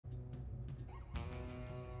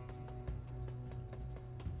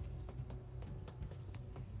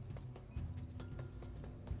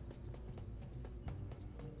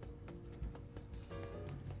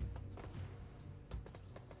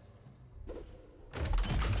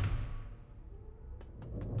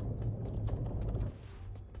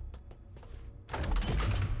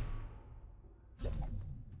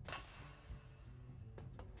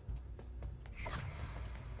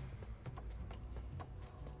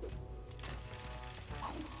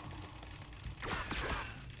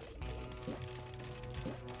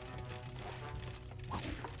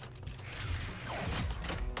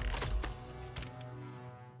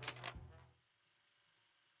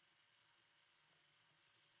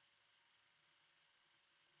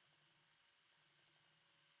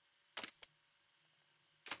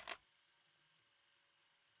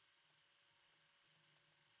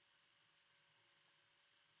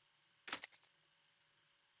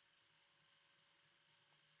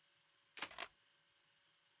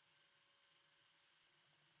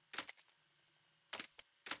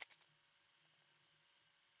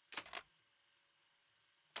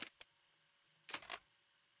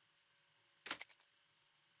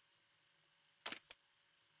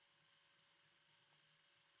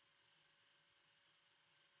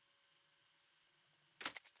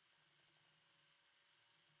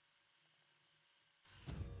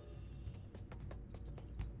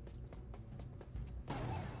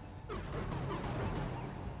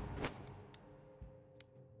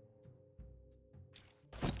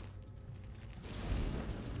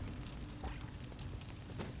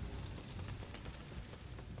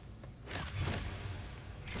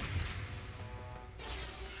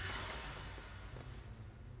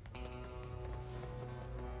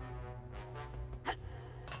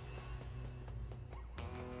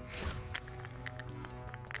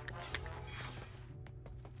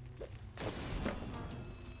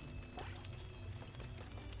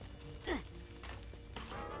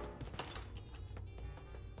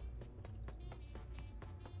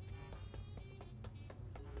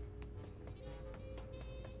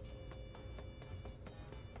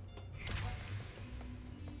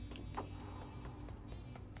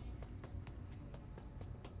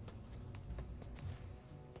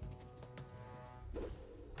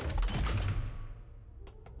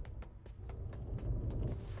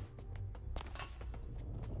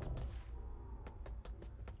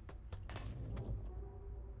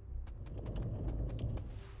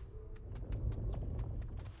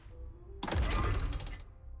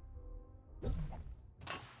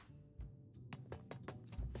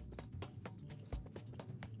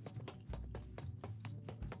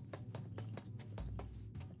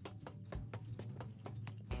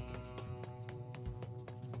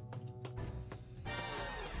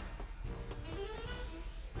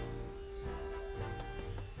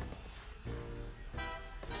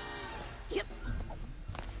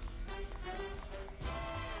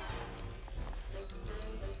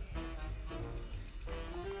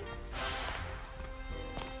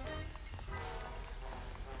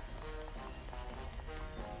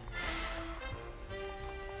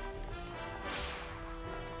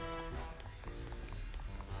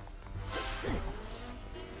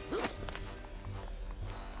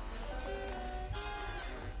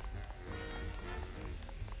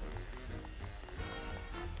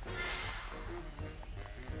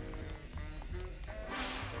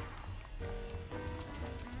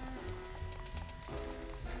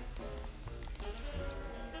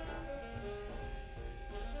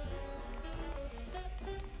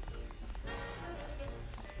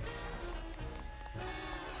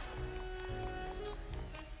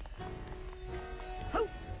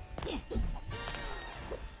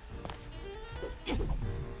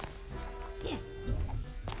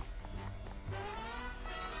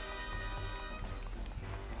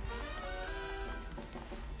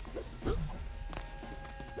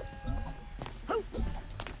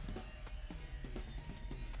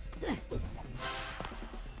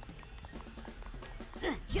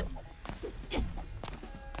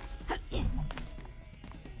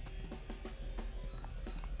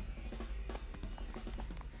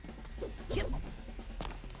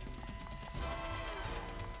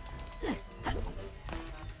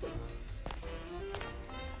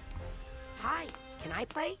I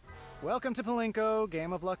play? Welcome to Palinko,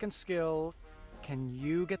 game of luck and skill. Can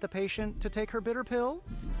you get the patient to take her bitter pill?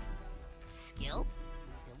 Skill?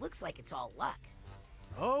 It looks like it's all luck.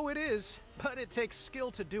 Oh, it is, but it takes skill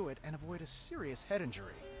to do it and avoid a serious head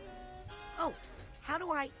injury. Oh, how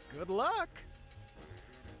do I... Good luck!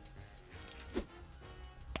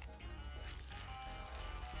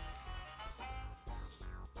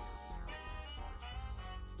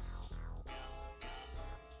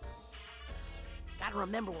 Gotta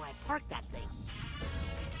remember where I parked that thing.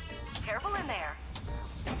 Careful in there.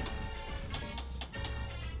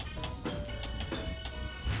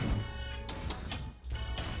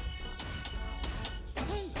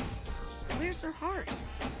 Hey, where's her heart?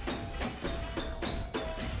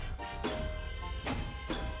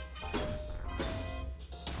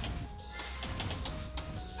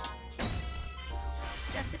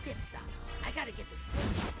 Just a pit stop. I gotta get this pill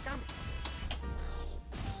in the stomach.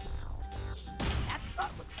 That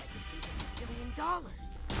spot looks like it pays $1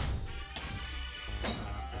 bazillion.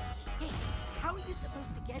 Hey, how are you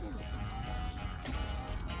supposed to get in there?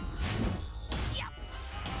 Yep.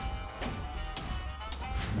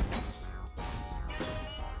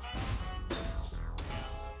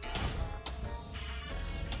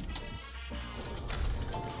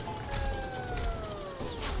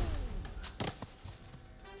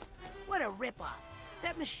 What a ripoff.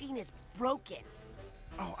 That machine is broken.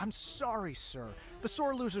 Oh, I'm sorry, sir. The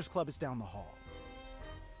Sore Losers Club is down the hall.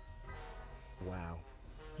 Wow,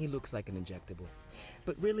 he looks like an injectable.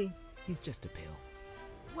 But really, he's just a pill.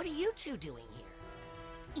 What are you two doing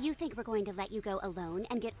here? You think we're going to let you go alone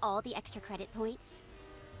and get all the extra credit points?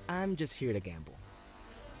 I'm just here to gamble.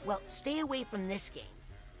 Well, stay away from this game.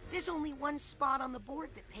 There's only one spot on the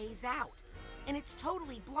board that pays out, and it's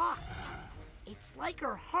totally blocked. It's like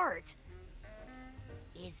her heart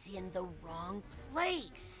is in the wrong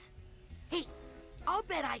place. Hey, I'll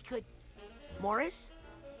bet I could... Morris?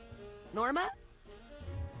 Norma?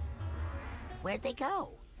 Where'd they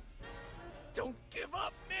go? Don't give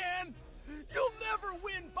up, man! You'll never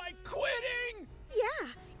win by quitting! Yeah,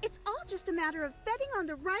 it's all just a matter of betting on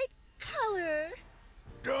the right color.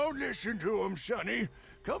 Don't listen to him, Sonny.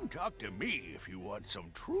 Come talk to me if you want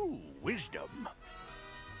some true wisdom.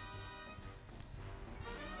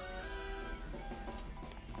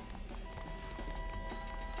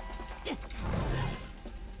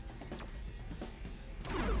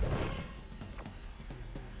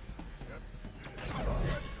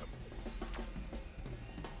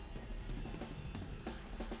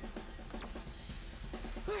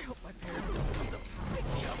 I hope my parents don't come to pick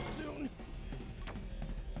me up soon.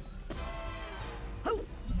 Oh.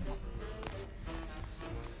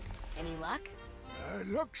 Any luck?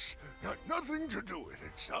 Luck's got nothing to do with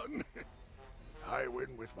it, son. I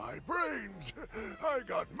win with my brains. I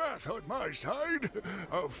got math on my side.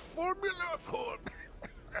 A formula for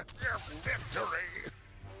victory.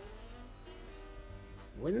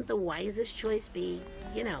 Wouldn't the wisest choice be,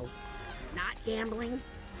 you know, not gambling?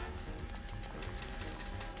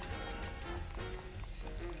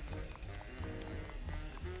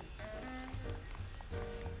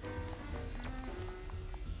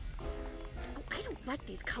 I don't like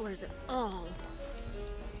these colors at all.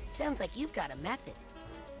 Sounds like you've got a method.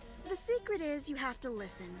 The secret is you have to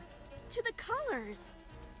listen to the colors.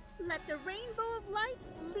 Let the rainbow of lights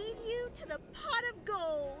lead you to the pot of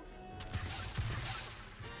gold.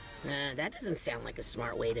 That doesn't sound like a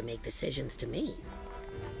smart way to make decisions to me.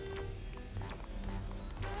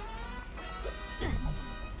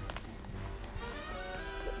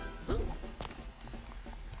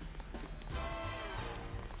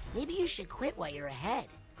 Maybe you should quit while you're ahead.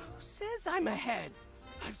 Who says I'm ahead?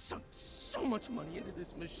 I've sunk so much money into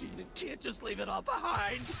this machine and can't just leave it all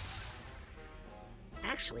behind.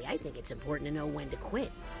 Actually, I think it's important to know when to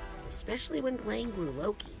quit, especially when playing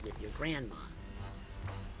Gruloki with your grandma.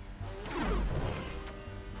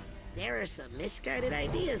 There are some misguided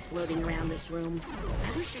ideas floating around this room.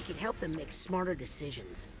 I wish I could help them make smarter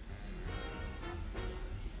decisions.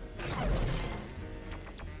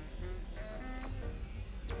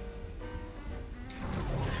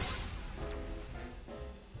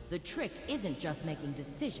 The trick isn't just making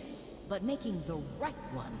decisions, but making the right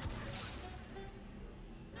one.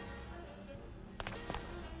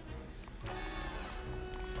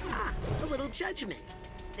 Ah, a little judgment.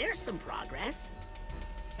 There's some progress.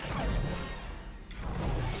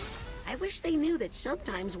 I wish they knew that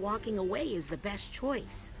sometimes walking away is the best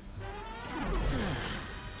choice.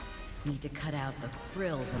 Need to cut out the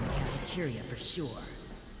frills in the cafeteria for sure.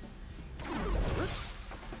 Oops.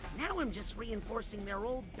 Now I'm just reinforcing their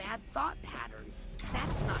old bad thought patterns.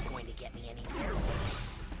 That's not going to get me anywhere.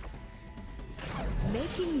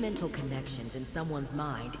 Making mental connections in someone's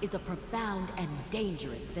mind is a profound and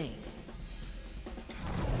dangerous thing.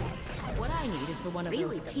 What I need is for one of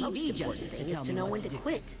Really, those the most TV important judges to thing is tell to me know what when to to do.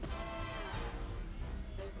 quit.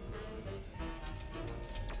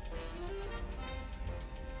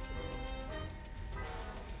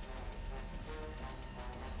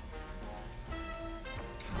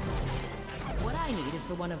 What I need is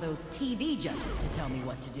for one of those TV judges to tell me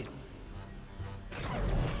what to do.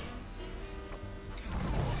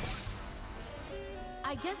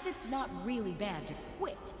 I guess it's not really bad to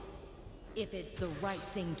quit, if it's the right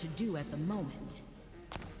thing to do at the moment.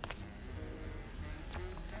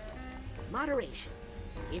 Moderation.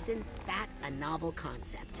 Isn't that a novel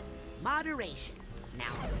concept? Moderation.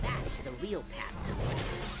 Now that's the real path to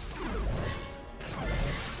victory.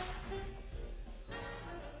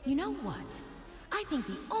 You know what? I think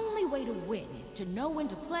the only way to win is to know when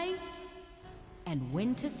to play and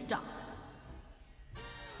when to stop.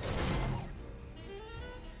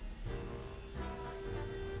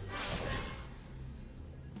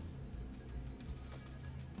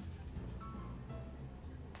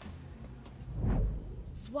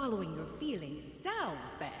 Swallowing your feelings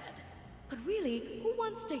sounds bad. But really, who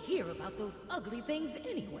wants to hear about those ugly things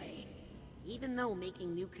anyway? Even though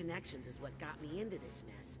making new connections is what got me into this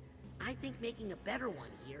mess, I think making a better one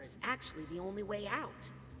here is actually the only way out.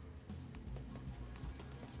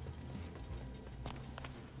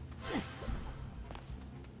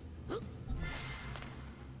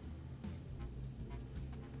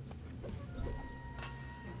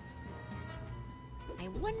 I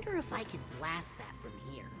wonder if I could blast that from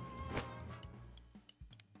here.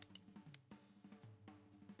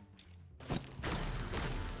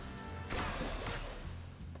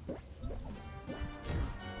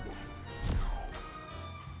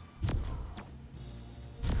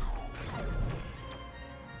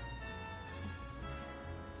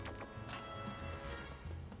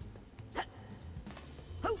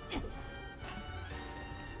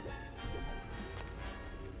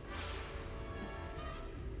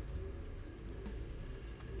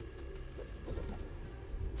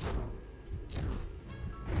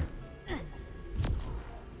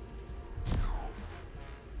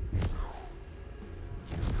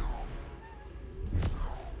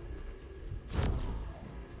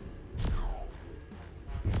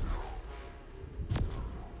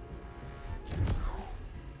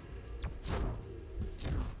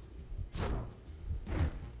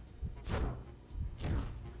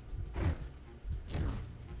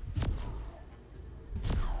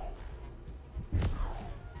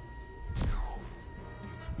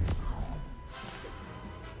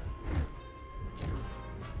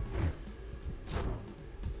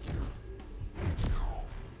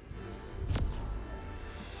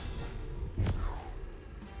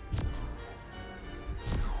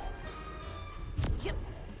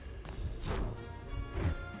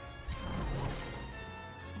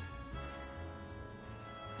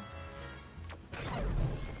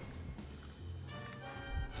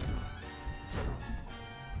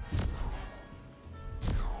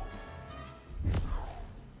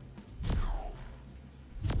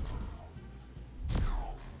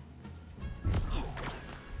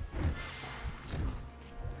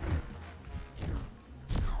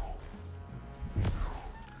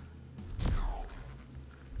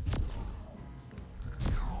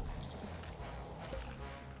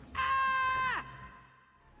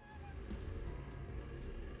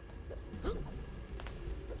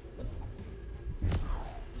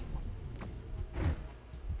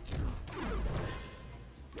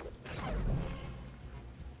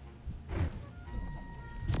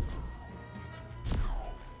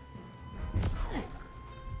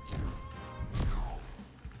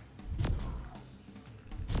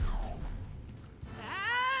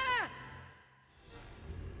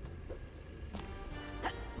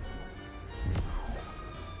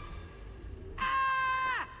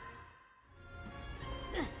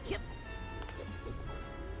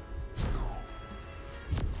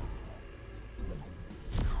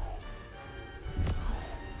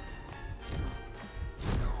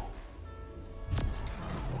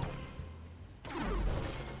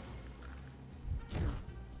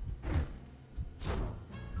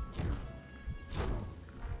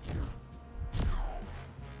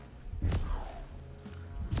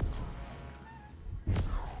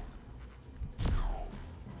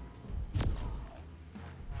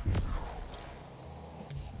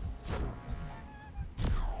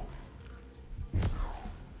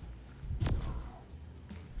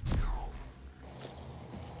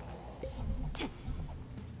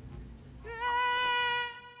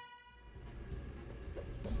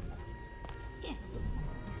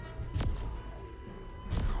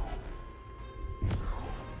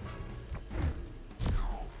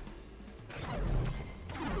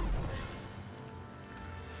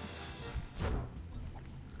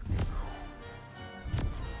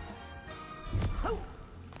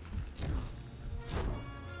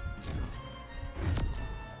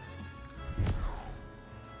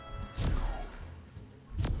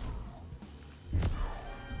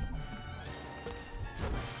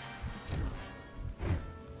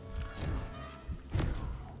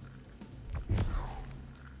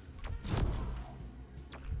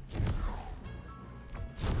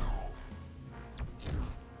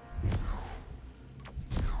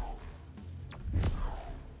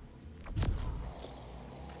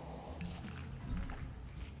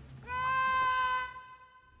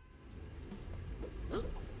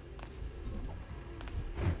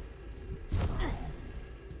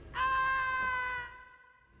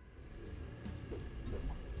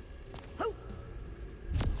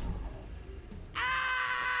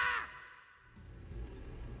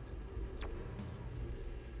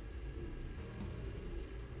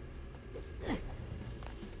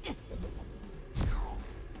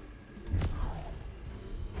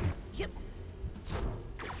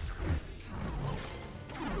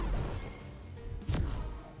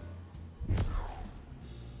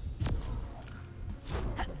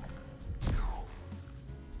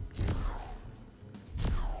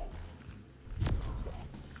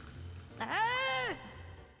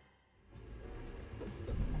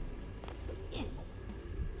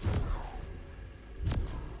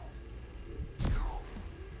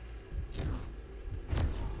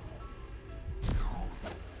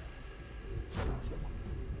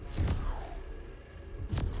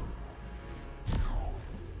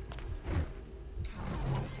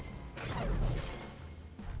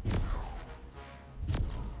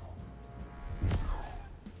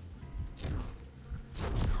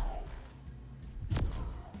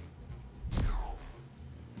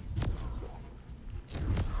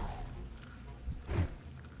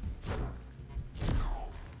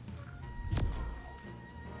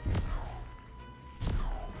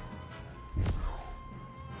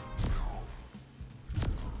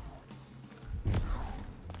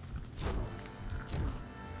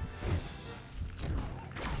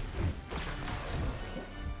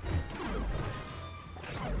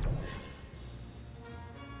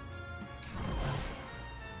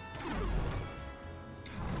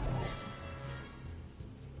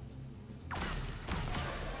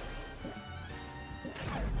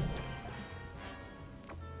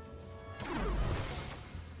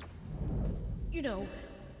 You know,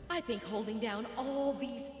 I think holding down all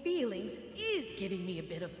these feelings is giving me a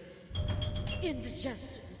bit of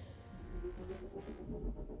indigestion.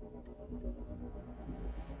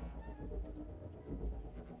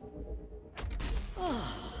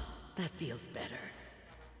 Oh, that feels better.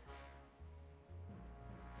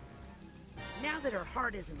 Now that her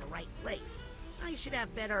heart is in the right place, I should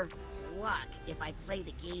have better luck if I play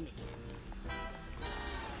the game again.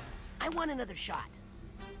 I want another shot.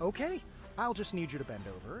 Okay, I'll just need you to bend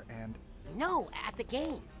over and... No, at the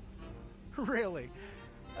game. Really?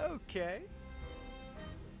 Okay.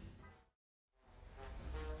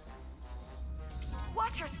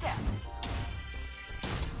 Watch your step.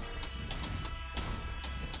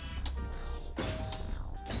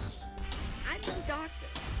 I'm no doctor,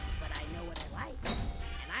 but I know what I like.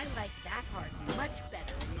 And I like that heart much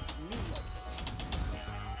better in its new location.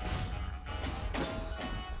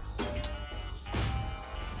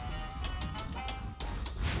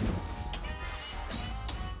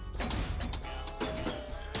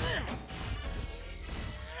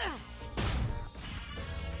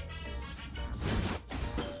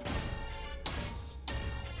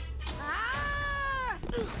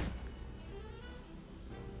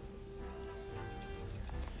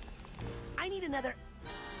 I need another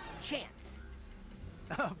chance.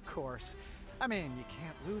 Of course. I mean, you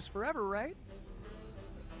can't lose forever, right?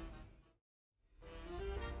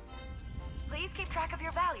 Please keep track of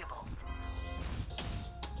your valuables.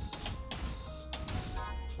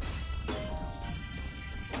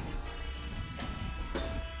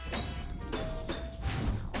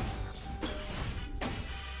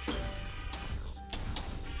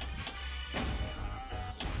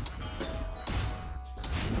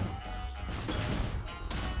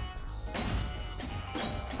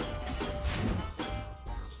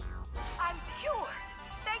 I'm cured.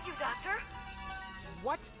 Thank you, Doctor.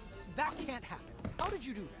 What? That can't happen. How did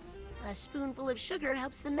you do that? A spoonful of sugar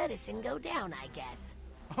helps the medicine go down, I guess.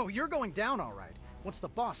 Oh, you're going down all right, once the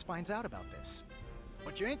boss finds out about this.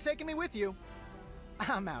 But you ain't taking me with you.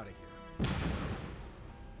 I'm out of here.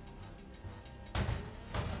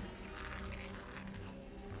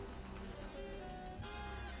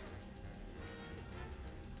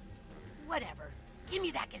 Whatever. Give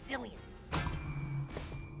me that gazillion.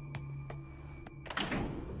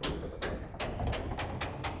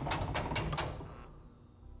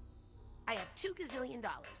 I have $2 gazillion.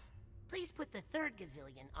 Please put the third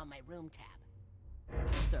gazillion on my room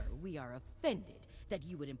tab. Sir, we are offended that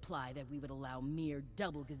you would imply that we would allow mere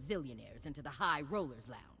double gazillionaires into the High Rollers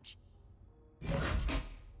Lounge.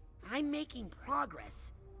 I'm making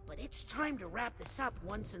progress, but it's time to wrap this up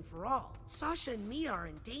once and for all. Sasha and Mia are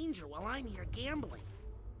in danger while I'm here gambling.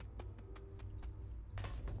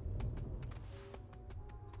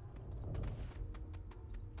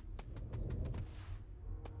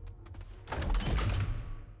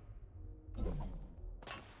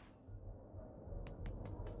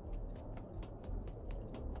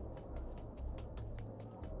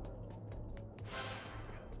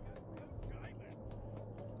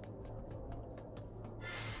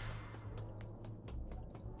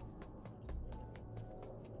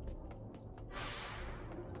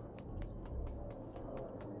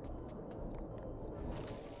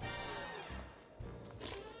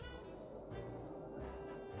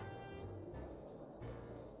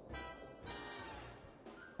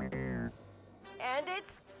 And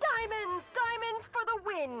it's diamonds! Diamonds for the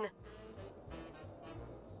win!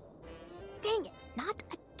 Dang it, not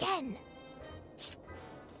again.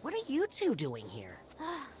 What are you two doing here?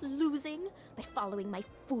 Losing by following my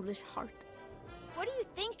foolish heart. What are you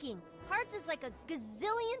thinking? Hearts is like a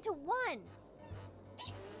gazillion to one.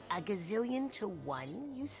 A gazillion to one,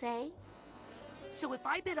 you say? So if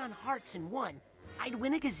I bet on hearts and won, I'd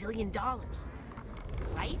win $1 gazillion.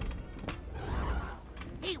 Right?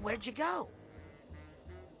 Hey, where'd you go?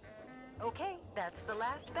 Okay, that's the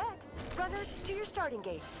last bet. Runners, to your starting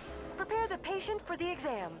gates. Prepare the patient for the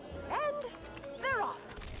exam. And they're off.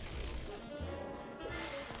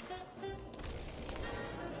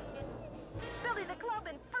 Billy the Club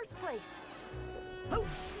in first place. Oh!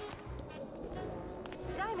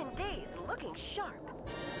 Diamond Days looking sharp.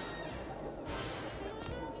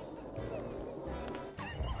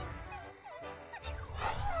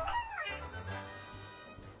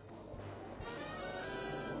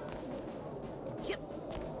 Yep.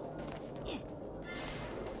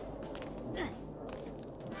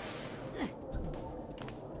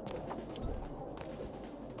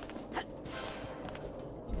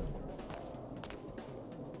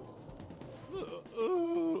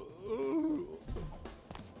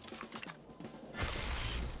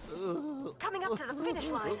 Coming up to the finish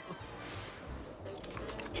line.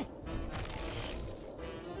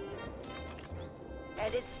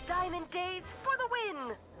 Days for the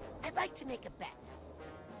win! I'd like to make a bet.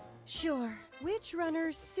 Sure. Which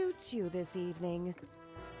runner suits you this evening?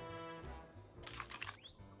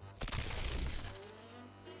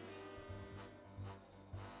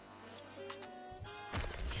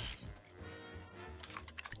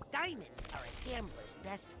 Diamonds are a gambler's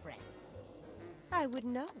best friend. I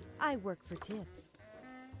wouldn't know. I work for tips.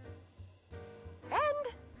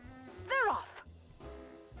 And they're off.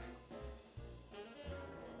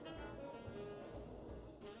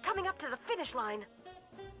 Coming up to the finish line.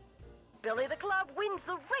 Billy the Club wins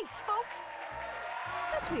the race, folks.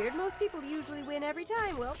 That's weird. Most people usually win every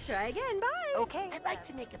time. Well, try again. Bye. Okay. I'd like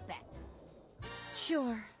to make a bet.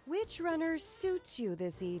 Sure. Which runner suits you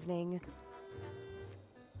this evening?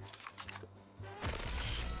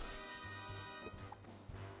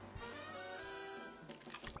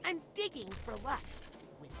 I'm digging for luck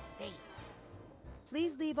with spades.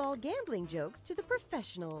 Please leave all gambling jokes to the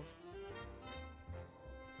professionals.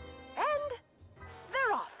 And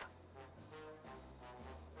they're off.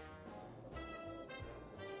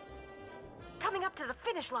 Coming up to the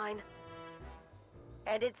finish line.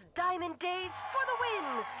 And it's Diamond Days for the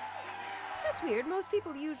win. That's weird. Most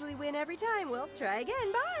people usually win every time. Well, try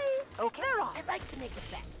again. Bye. Okay. They're off. I'd like to make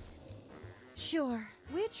a bet. Sure.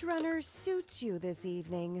 Which runner suits you this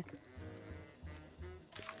evening?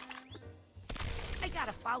 I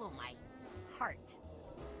gotta follow my heart.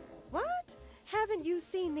 What? Haven't you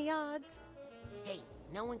seen the odds? Hey,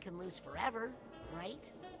 no one can lose forever,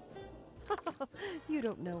 right? You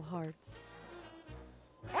don't know hearts.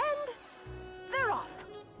 And they're off.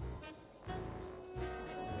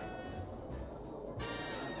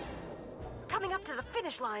 Coming up to the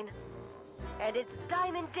finish line. And it's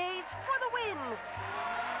Diamond Days for the win.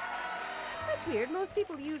 That's weird. Most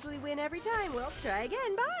people usually win every time. Well, try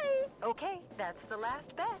again. Bye. Okay, that's the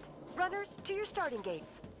last bet. Runners, to your starting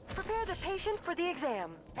gates. Prepare the patient for the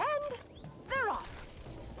exam. And they're off.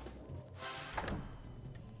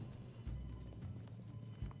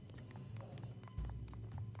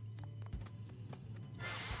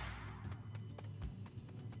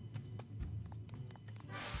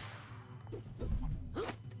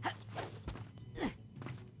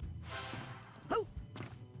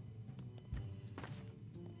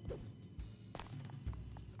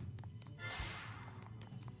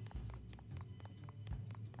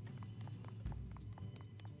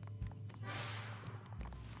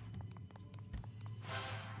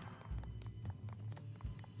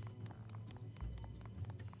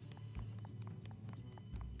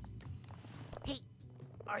 Hey,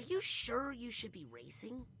 are you sure you should be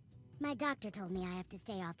racing? My doctor told me I have to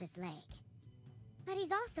stay off this leg. But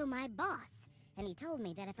he's also my boss, and he told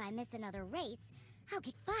me that if I miss another race, I'll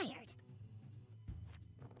get fired.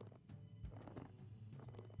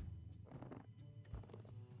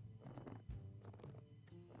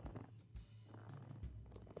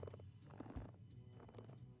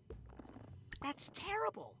 That's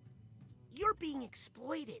terrible. You're being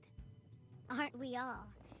exploited. Aren't we all?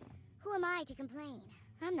 Who am I to complain?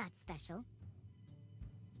 I'm not special.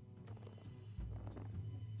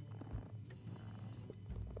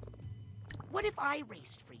 What if I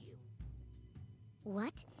raced for you?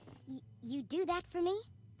 What? You do that for me?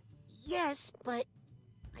 Yes, but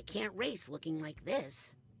I can't race looking like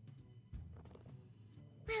this.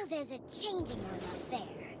 Well, there's a changing room up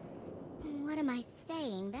there. What am I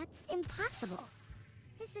saying? That's impossible.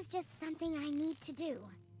 This is just something I need to do.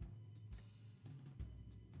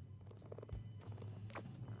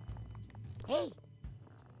 Hey!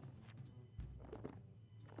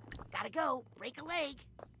 Gotta go. Break a leg.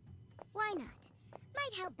 Why not?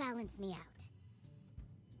 Might help balance me out.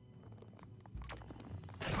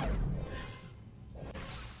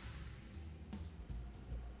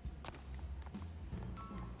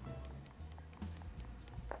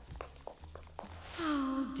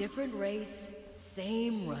 Oh, different race,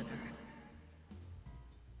 same runner.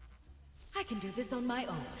 I can do this on my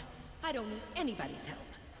own. I don't need anybody's help.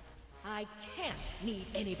 I can't need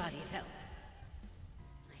anybody's help.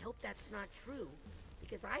 I hope that's not true,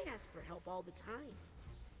 because I ask for help all the time.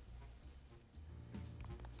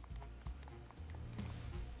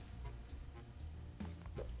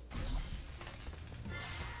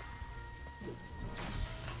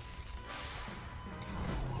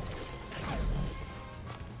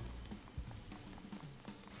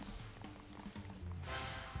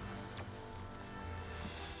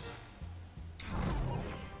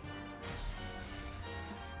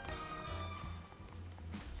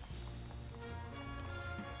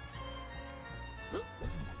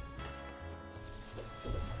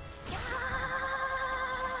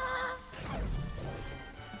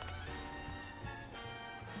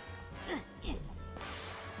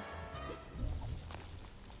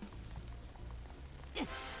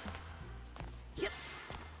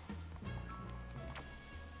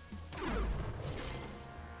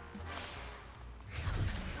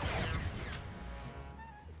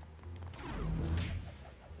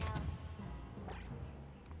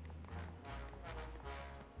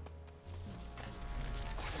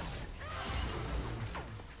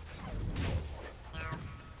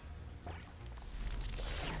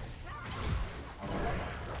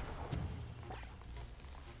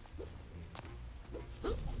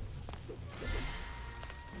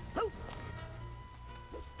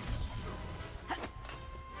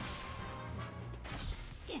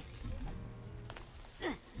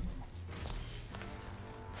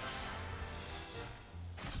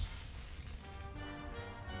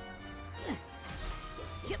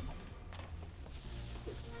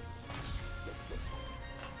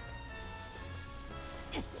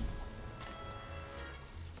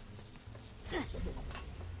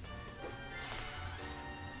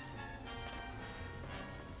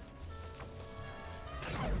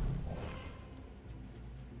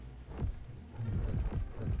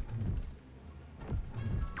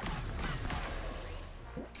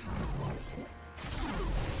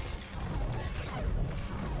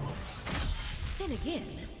 Then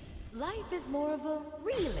again, life is more of a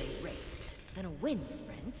relay race than a wind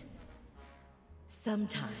sprint.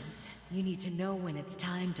 Sometimes you need to know when it's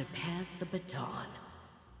time to pass the baton.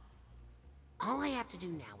 All I have to do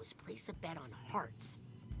now is place a bet on Hearts,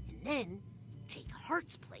 and then take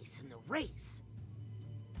Hearts' place in the race.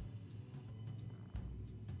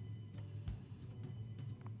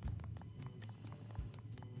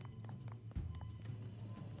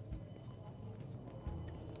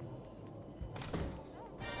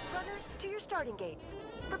 Runners, to your starting gates.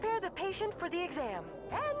 Prepare the patient for the exam.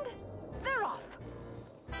 And they're off.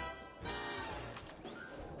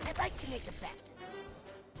 I'd like to make a bet.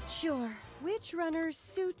 Sure. Which runner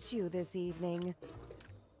suits you this evening?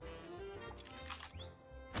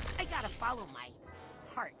 I gotta follow my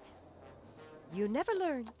heart. You never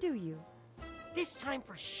learn, do you? This time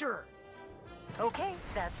for sure. Okay,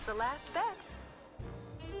 that's the last bet.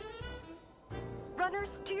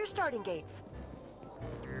 Runners, to your starting gates.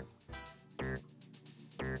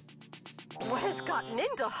 What has gotten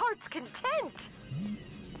into Heart's Content?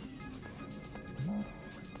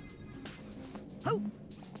 Ho!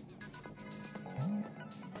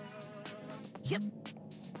 Yep.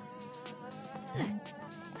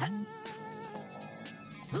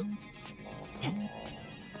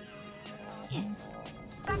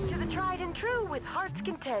 Back to the tried and true with Heart's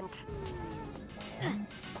Content.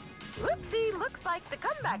 Whoopsie, looks like the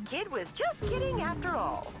comeback kid was just kidding after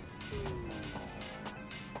all.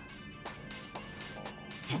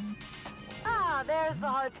 Ah, there's the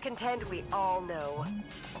Heart's Content we all know.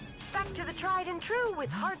 Back to the tried and true with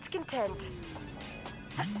Heart's Content.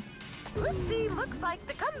 Whoopsie, looks like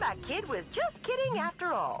the comeback kid was just kidding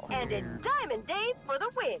after all. And it's Diamond Days for the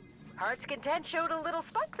win. Heart's Content showed a little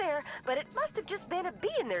spunk there, but it must have just been a bee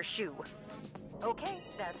in their shoe. Okay,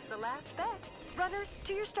 that's the last bet. Runners,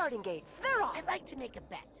 to your starting gates. They're off. I'd like to make a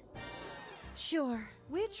bet. Sure.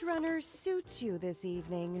 Which runner suits you this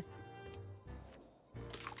evening?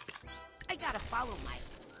 I gotta follow my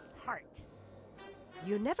heart.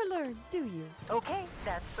 You never learn, do you? Okay,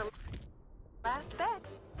 that's the last bet.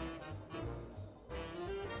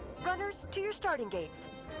 Runners, to your starting gates.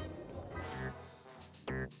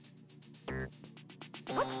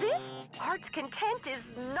 What's this? Heart's Content is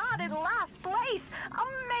not in last place!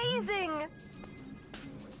 Amazing!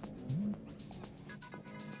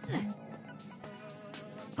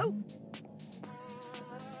 Ho!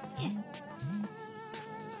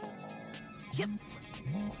 Yep.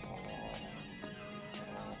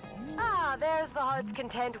 Ah, there's the Heart's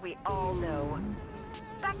Content we all know.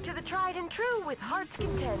 Back to the tried and true with Heart's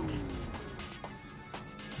Content.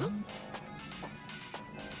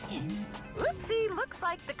 Whoopsie, looks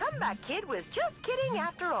like the comeback kid was just kidding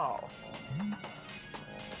after all.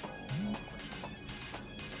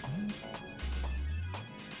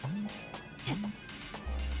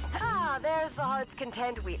 Ah, there's the Heart's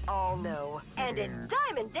Content we all know. And it's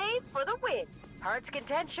Diamond Days for the win. Heart's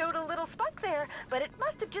Content showed a little spunk there, but it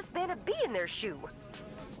must have just been a bee in their shoe.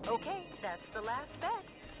 Okay, that's the last bet.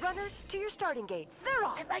 Runners, to your starting gates. They're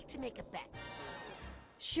off. I'd like to make a bet.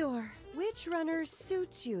 Sure. Which runner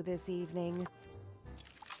suits you this evening?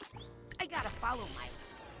 I gotta follow my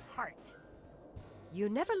heart. You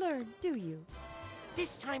never learn, do you?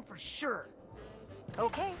 This time for sure.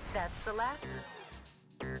 Okay, that's the last.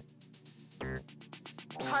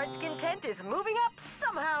 Heart's Content is moving up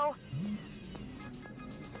somehow.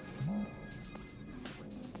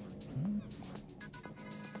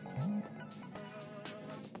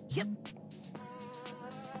 Yep.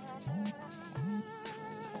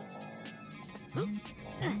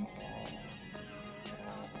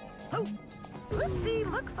 Whoopsie,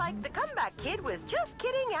 looks like the comeback kid was just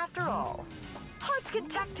kidding after all. Heart's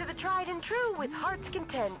Content to the tried and true with Heart's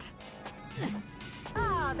Content.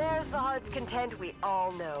 Ah, there's the Heart's Content we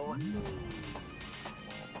all know.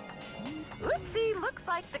 Whoopsie, looks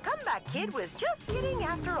like the comeback kid was just kidding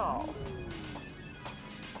after all.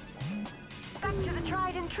 Back to the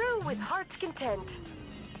tried and true with Heart's Content.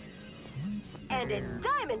 And it's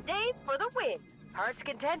Diamond Days for the win. Heart's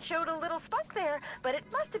Content showed a little spunk there, but it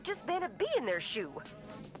must have just been a bee in their shoe.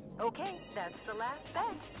 Okay, that's the last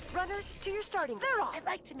bet. Runners, to your starting. They're off. I'd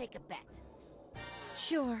like to make a bet.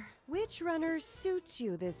 Sure. Which runner suits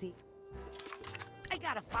you this evening? I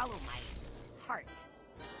gotta follow my heart.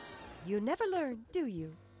 You never learn, do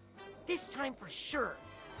you? This time for sure.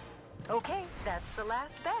 Okay, that's the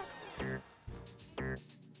last bet.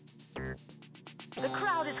 The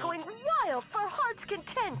crowd is going wild for Heart's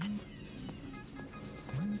Content.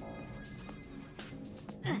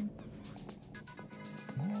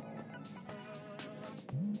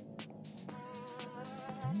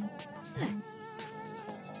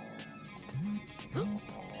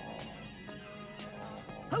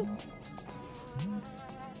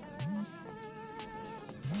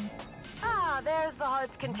 Ah, there's the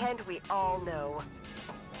heart's content we all know.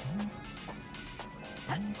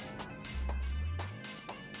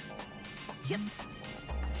 Yep.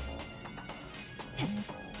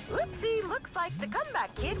 Oopsie, looks like the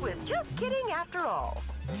comeback kid was just kidding after all.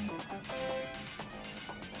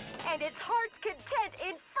 And it's heart's content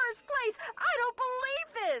in first place! I don't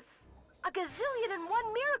believe this! A gazillion and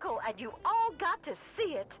one miracle, and you all got to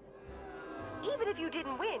see it. Even if you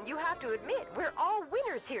didn't win, you have to admit we're all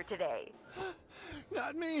winners here today.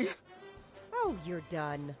 Not me. Oh, you're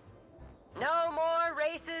done. No more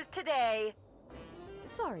races today.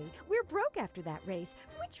 Sorry, we're broke after that race,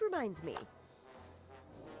 which reminds me.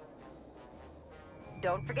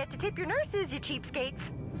 Don't forget to tip your nurses, you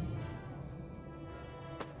cheapskates.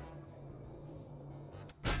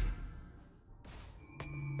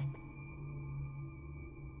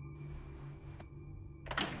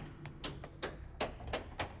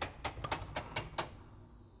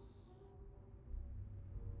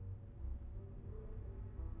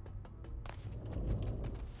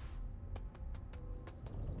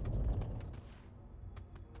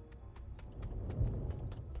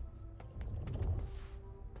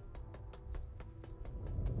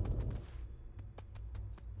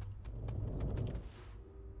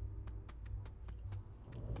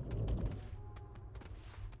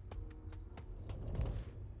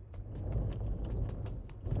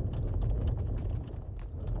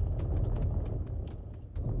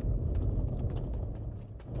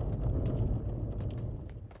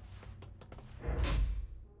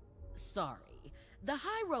 Sorry. The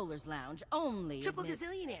High Rollers Lounge only Triple admits...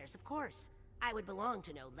 gazillionaires, of course. I would belong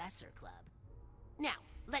to no lesser club. Now,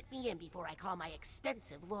 let me in before I call my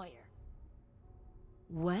expensive lawyer.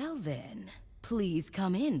 Well then, please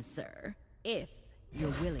come in, sir. If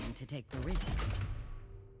you're willing to take the risk.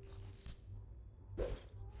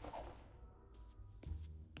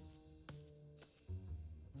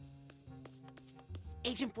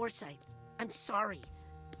 Agent Forsyth, I'm sorry.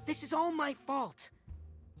 This is all my fault.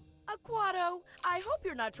 Aquato, I hope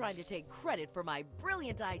you're not trying to take credit for my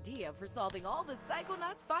brilliant idea for solving all the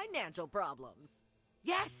Psychonauts' financial problems.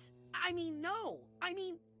 Yes! No!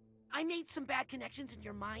 I made some bad connections in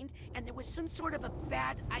your mind, and there was some sort of a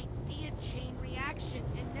bad idea chain reaction,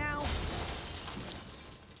 and now...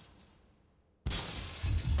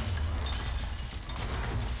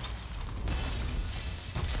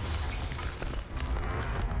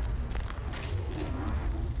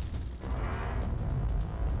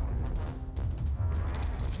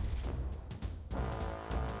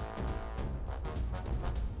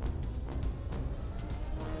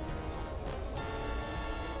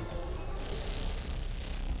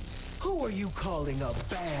 Who are you calling a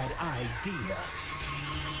bad idea?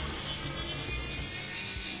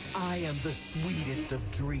 I am the sweetest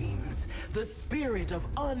of dreams, the spirit of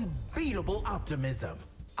unbeatable optimism.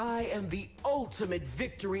 I am the ultimate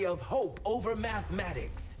victory of hope over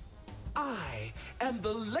mathematics. I am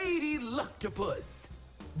the Lady Luctopus,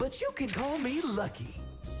 but you can call me Lucky.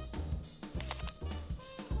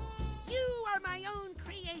 You are my own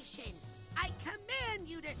creation. I command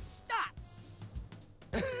you to stop.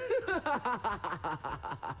 It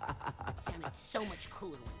sounded so much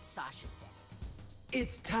cooler when Sasha said it.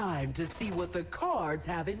 It's time to see what the cards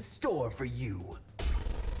have in store for you.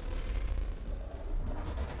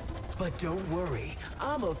 But don't worry,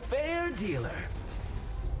 I'm a fair dealer.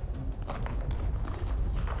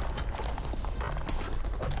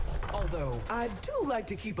 Although, I do like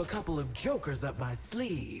to keep a couple of jokers up my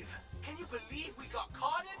sleeve. Can you believe we got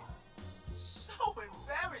caught in? So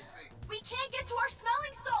embarrassing. We can't get to our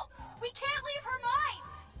smelling salts! We can't leave her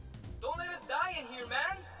mind! Don't let us die in here,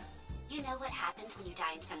 man! You know what happens when you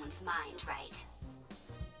die in someone's mind, right?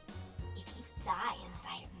 If you die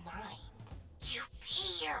inside mine, you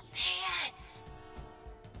pee your pants!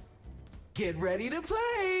 Get ready to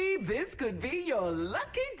play! This could be your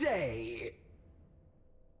lucky day!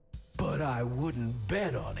 But I wouldn't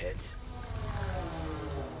bet on it.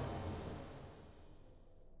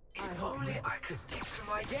 If only I could get to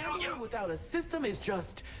my Gambling without a system is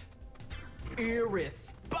just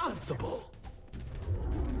irresponsible.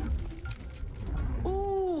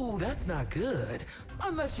 Ooh, that's not good.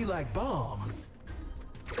 Unless you like bombs.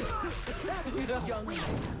 Young man,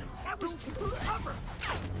 that was just cover.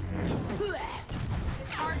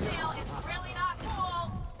 This hardtail is really not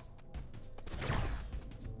cool!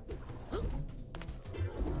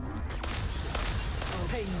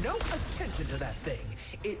 Pay no attention to that thing.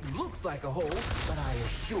 It looks like a hole, but I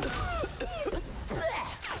assure you.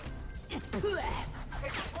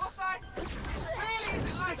 Agent Forsyth, this really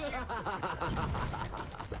isn't like you.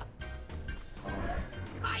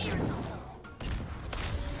 fire in the hole!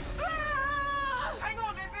 Hang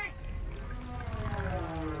on, Izzy!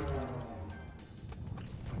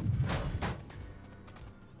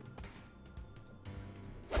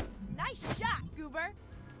 Nice shot, Goober.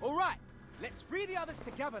 All right, let's free the others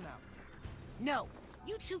together now. No,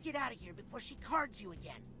 you two get out of here before she cards you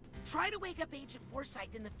again. Try to wake up Agent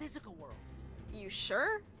Forsyth in the physical world. You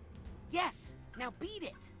sure? Yes, now beat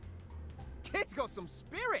it. Kid's got some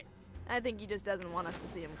spirit. I think he just doesn't want us to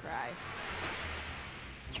see him cry.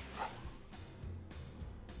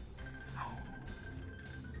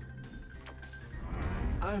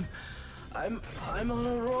 I'm on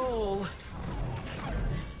a roll.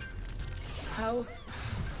 House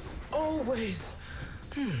always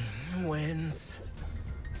wins.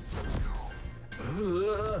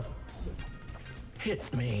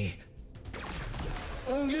 Hit me.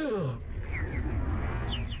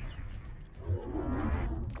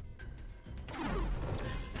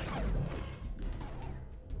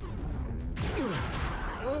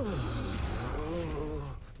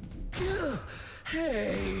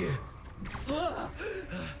 Hey!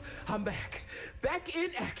 I'm back. Back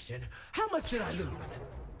in action. How much did I lose?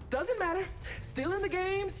 Doesn't matter. Still in the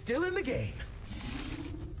game, still in the game.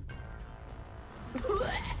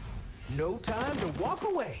 No time to walk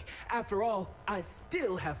away. After all, I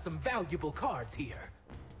still have some valuable cards here.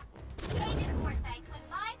 Agent Forsyth, when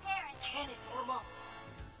my parents... Can it, Norma?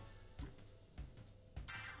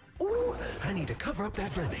 Ooh, I need to cover up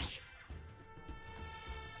that blemish.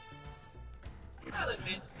 I'll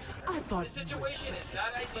admit, I thought the situation is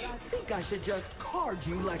not ideal. I think I should just card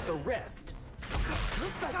you like the rest.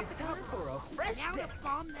 Looks like it's time for a fresh Now day. to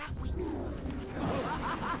bomb that weak spot.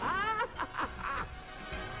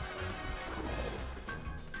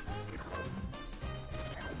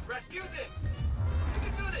 Rasputin! You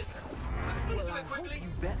can do this! Please do it quickly! You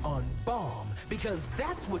bet on bomb, because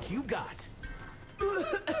that's what you got.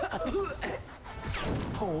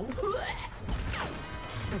 Hold.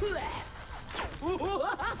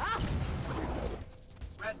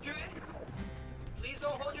 Rasputin, please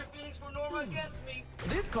don't hold your feelings for Norma against me.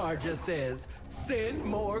 This card just says, send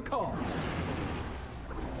more cards.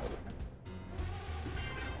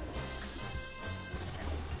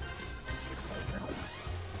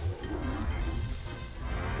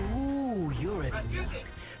 Ooh, you're a... Rasputin,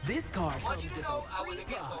 This card I want comes you to with know a I was free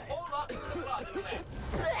against a prize. whole lot of the plot you had.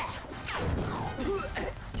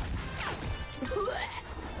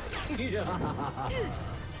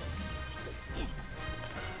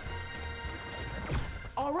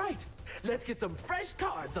 All right, let's get some fresh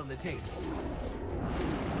cards on the table.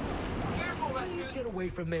 Careful, Please Rasputin. get away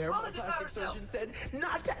from there. My Alice is not plastic herself. surgeon said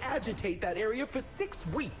not to agitate that area for 6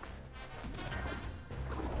 weeks.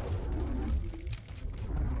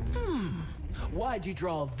 Why'd you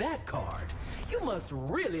draw that card? You must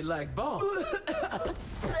really like bomb.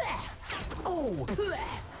 Oh,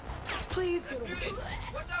 please get away. Rasputin,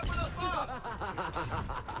 watch out for those bombs!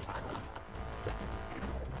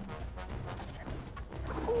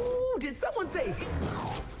 Ooh, did someone say hit?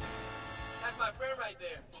 That's my friend right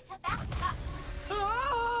there. It's about time.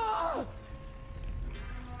 Ah!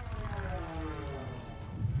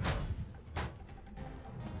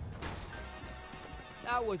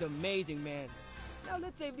 That was amazing, man. Now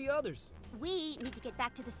let's save the others. We need to get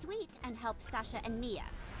back to the suite and help Sasha and Mia.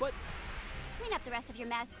 But Clean up the rest of your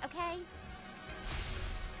mess, okay?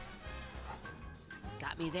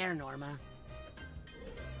 Got me there, Norma.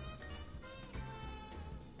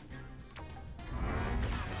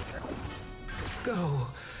 Go,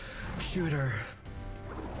 shooter.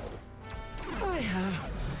 I have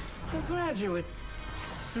a graduate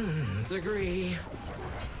degree.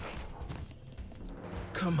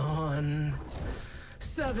 Come on.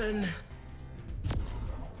 7.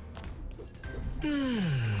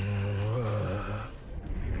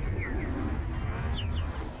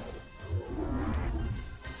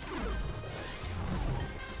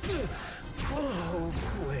 Oh,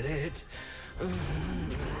 quit it.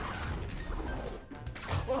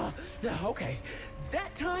 Oh, no, okay.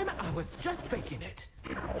 That time I was just faking it.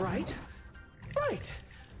 Right? Right.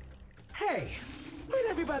 Hey, where'd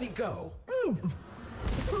everybody go?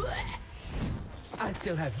 I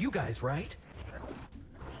still have you guys, right?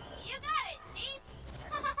 You got it, Chief.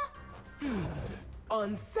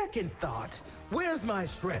 On second thought, where's my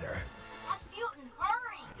shredder? Rasputin,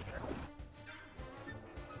 hurry.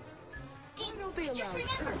 Why don't they allow Just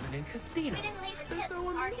remember, children in casinos? we didn't leave a They're tip. so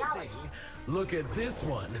amazing. Archaeology. Look at this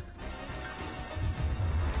one.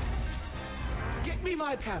 Get me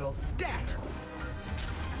my paddle, stat!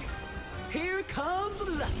 Here comes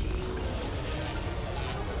Lucky.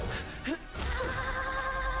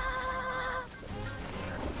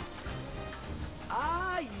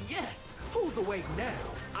 Who's awake now?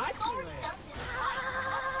 I I've already done this twice.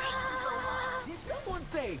 What's taking so long? Did someone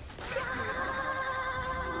say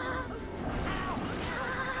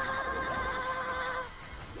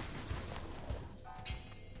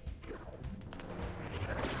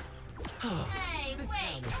Hey, This wait,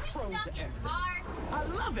 town is are we prone stuck to in excess. park? I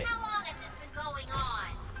love it! How long has this been going on?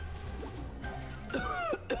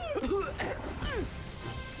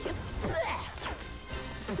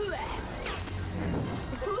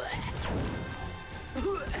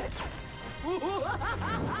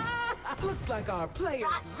 Looks like our player's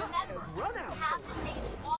Ross, luck remember, has run out. you have to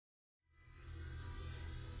save water.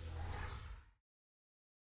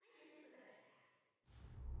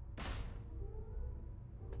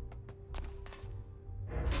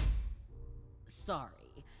 Sorry.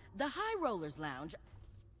 The High Rollers Lounge.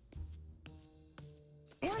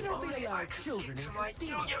 Why don't they allow children in my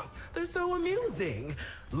casinos? yo-yo. They're so amusing.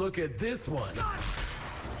 Look at this one.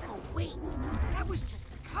 Oh, wait. That was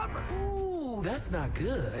just the cover. Ooh, that's not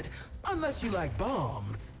good. Unless you like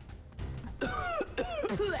bombs.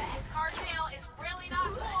 This hardtail is really not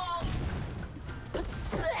cool.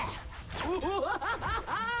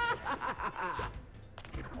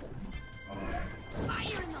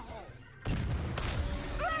 Fire in the hole.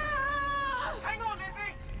 Hang on,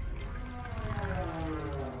 Izzy!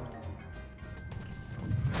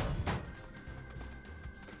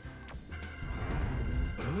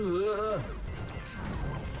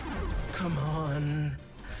 Come on.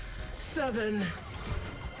 7.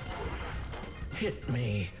 Hit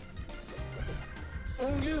me.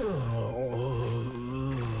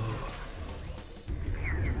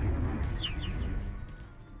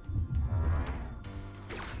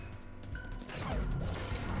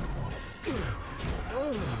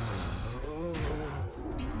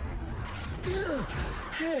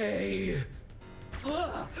 Hey.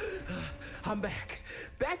 I'm back.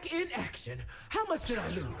 Back in action. How much did I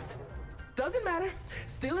lose? Doesn't matter.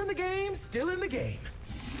 Still in the game, still in the game.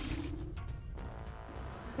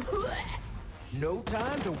 No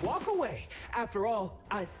time to walk away. After all,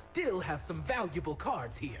 I still have some valuable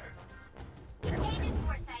cards here. Agent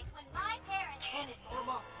Forsyth, when my parents... Can it,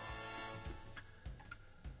 Norma?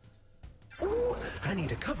 Ooh, I need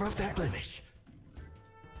to cover up that blemish.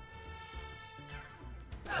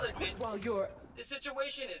 I'll admit, While you're... the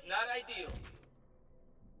situation is not ideal.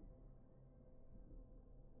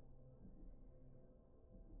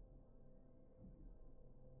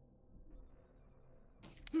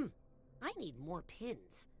 I need more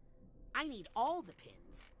pins. I need all the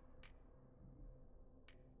pins.